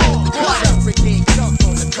 come on. Freaking jump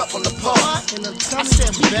on the cup on the pump. I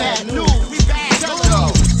said we bad news. We bad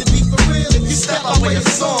news. To be for real, if you step away,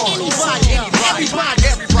 it's on. Everybody.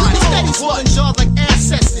 Steady swelling jaws like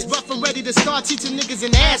ancestors. Rough and ready to start teaching niggas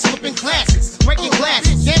in ass whooping classes. Breaking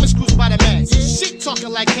glasses, damage crews by the mass. Shit talking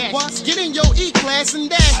like cash. Get in your E-class and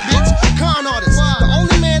dash, bitch. Con artist. The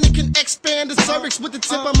only man that can expand the cervix with the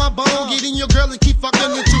tip of my bone. Get in your girl and keep fucking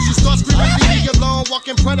until she starts screaming, leave me alone,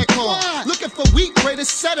 walking predacon. Looking for weak, ready to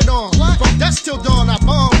set it on. From dusk till dawn, I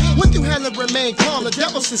bomb. Went through hell and remain calm. The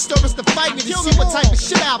devil should stir us to fight me to see what type of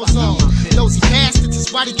shit I was on. Nosy bastards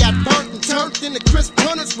is why they got burnt and turned into crisp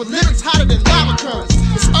punnets with lyrics hotter than lava currents.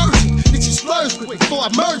 It's urgent that you splurge with before I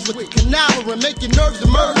merge with it. Canaver and make your nerves to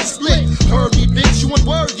merge and split. Heard me, bitch, you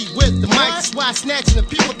unworthy with the mic. That's why I snatching and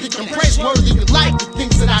people think I'm praiseworthy. You like the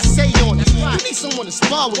things that I say on it. You need someone to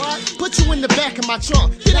spar with. Put you in the back of my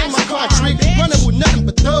trunk. Get in my car, trick. Running with nothing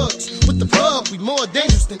but thugs. With the plug, we more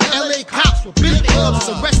dangerous than LA cops with big clubs.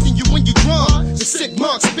 Arresting you when you drunk. The sick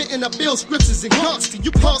monks spitting up ill scriptures and gunks till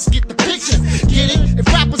you punks get the picture. Get it? If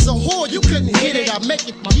rap was a whore, you couldn't hit it. I make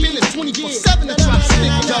it my business 24/7 to try to stick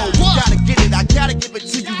it. Yo, gotta get it, I gotta give it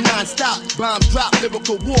to you non-stop. Bombs drop,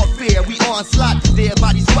 lyrical warfare, we onslaught. Their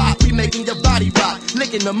bodies rock, we making your body rock.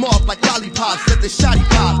 Licking them off like lollipops, let the shotty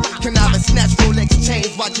pop. Can I have a snatch Rolex chains,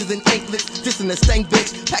 watches and anklets. This in the stank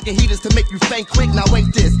bitch, packing heaters to make you faint quick. Now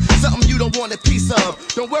ain't this something you don't want a piece of?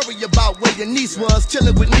 Don't worry about where your niece was,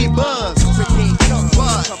 chilling with me buzz. Freaking jump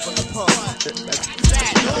buzz.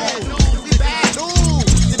 Bad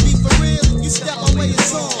news. To be for real, you step away,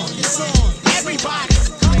 it's on. It's on. Everybody,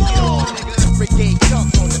 come on. Freaking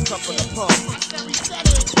jump on the cup of the pump.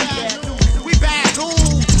 We bad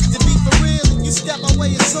news. To be for real, you step away,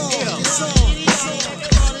 it's on. It's on.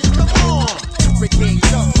 Come on. Freaking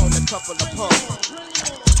jump on the cup of the pump.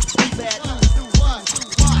 We bad news.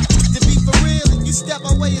 To be for real, you step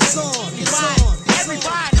away, it's on. It's on.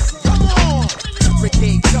 Everybody, come on.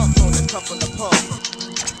 Freaking jump on the cup of the pump.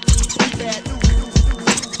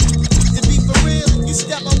 To be for real, you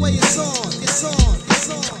step away, it's on. It's on. It's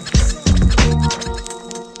on.